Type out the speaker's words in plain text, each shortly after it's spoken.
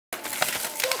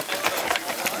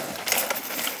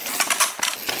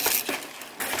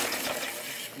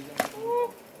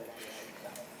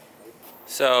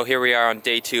So here we are on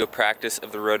day 2 of practice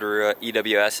of the Rotorua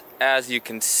EWS. As you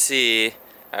can see,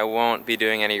 I won't be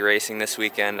doing any racing this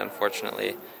weekend,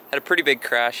 unfortunately. Had a pretty big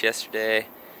crash yesterday,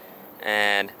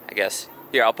 and I guess,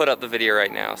 here, I'll put up the video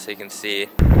right now so you can see.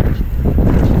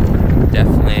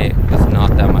 Definitely was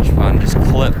not that much fun. Just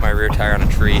clipped my rear tire on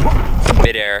a tree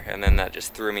mid-air, and then that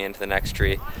just threw me into the next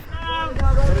tree.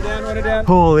 Put it down.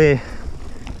 Holy.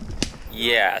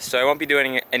 Yeah, so I won't be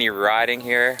doing any riding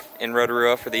here in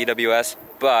Rotorua for the EWS,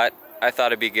 but I thought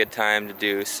it'd be a good time to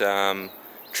do some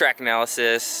track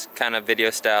analysis, kind of video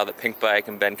style that Pink Bike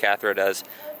and Ben Cathro does,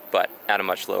 but at a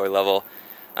much lower level.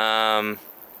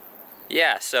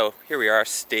 Yeah, so here we are,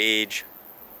 stage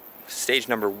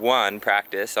number 1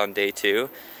 practice on day 2,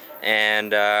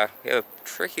 and we have a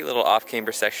tricky little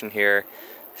off-camber section here,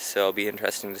 so it'll be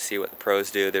interesting to see what the pros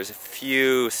do. There's a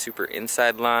few super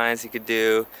inside lines you could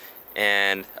do,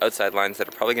 and outside lines that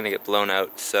are probably going to get blown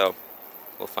out, so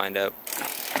we'll find out.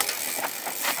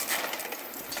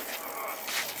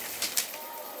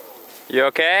 You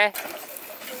okay?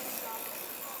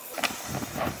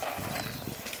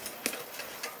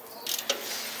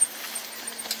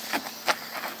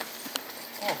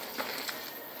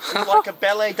 You're like a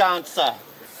ballet dancer.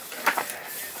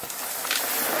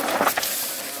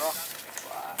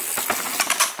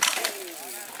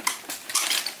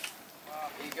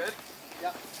 Good?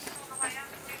 Yep.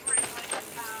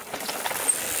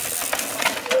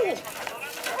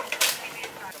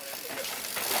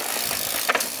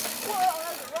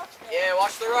 Yeah,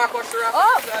 watch the rock,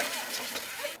 Oh.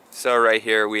 So right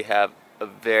here we have a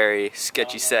very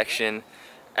sketchy section.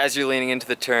 As you're leaning into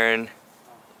the turn,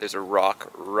 there's a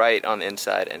rock right on the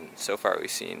inside, and so far we've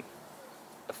seen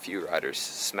a few riders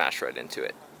smash right into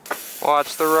it.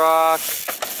 Watch the rock!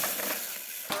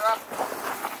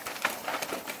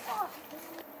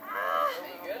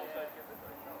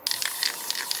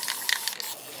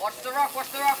 Watch the rock,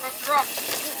 watch the rock, watch the rock.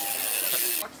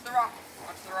 Watch the rock,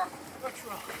 watch the rock. Which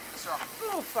rock? This rock.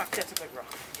 Oh fuck, that's a big rock.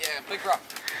 Yeah, big rock.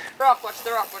 Rock, watch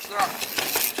the rock, watch the rock.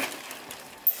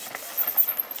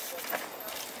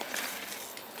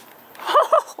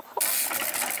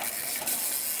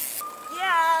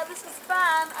 Yeah, this is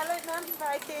fun. I like mountain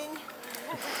biking.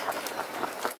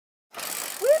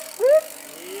 Whoop, whoop.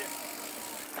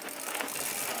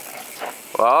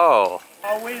 Whoa!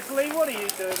 Oh, Wesley, what are you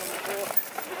doing on the floor?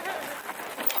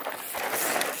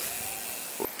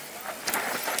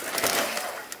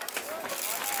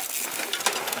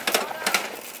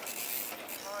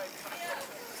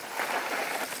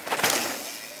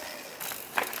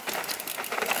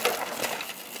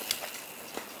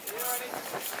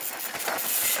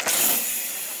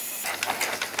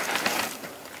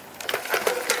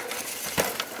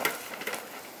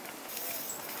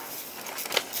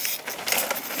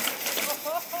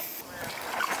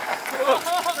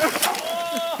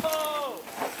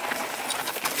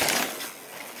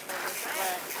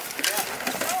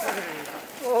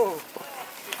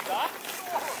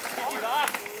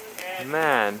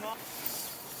 Man.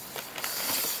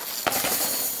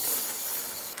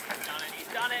 He's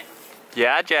done it.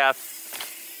 Yeah, Jeff.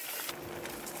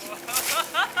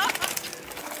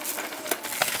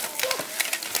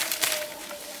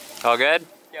 All good?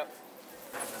 Yep.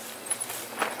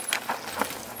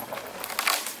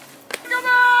 Come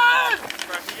on!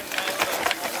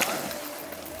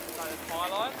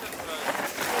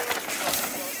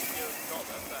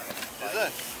 Is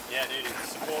it? Yeah, dude, it's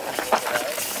support.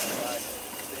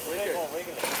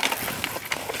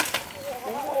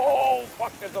 Oh,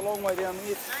 fuck, there's a long way down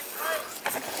here.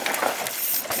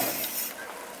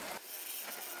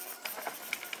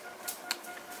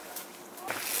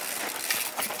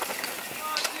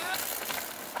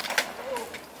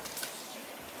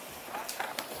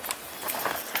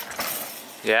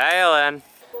 Yeah, Ellen.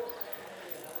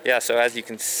 Yeah, so as you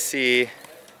can see,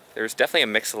 there's definitely a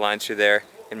mix of lines through there.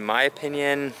 In my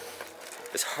opinion,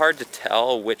 it's hard to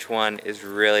tell which one is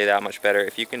really that much better.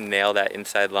 If you can nail that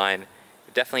inside line,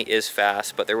 it definitely is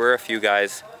fast, but there were a few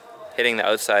guys hitting the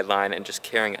outside line and just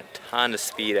carrying a ton of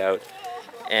speed out.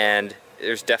 And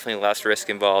there's definitely less risk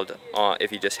involved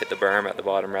if you just hit the berm at the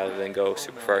bottom rather than go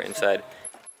super far inside.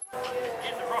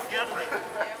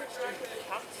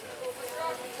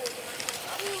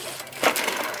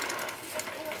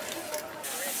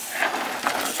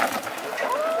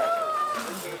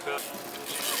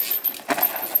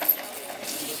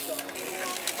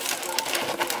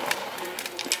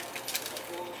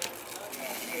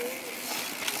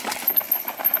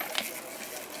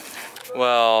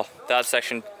 Well, that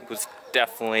section was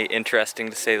definitely interesting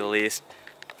to say the least.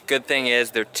 Good thing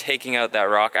is they're taking out that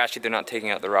rock. Actually, they're not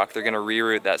taking out the rock. They're going to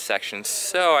reroute that section.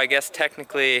 So I guess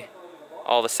technically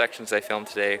all the sections I filmed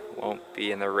today won't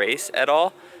be in the race at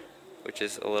all, which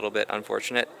is a little bit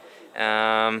unfortunate.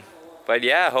 But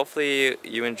yeah, hopefully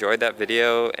you enjoyed that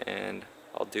video, and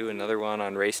I'll do another one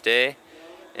on race day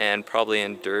and probably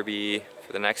in Derby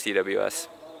for the next EWS.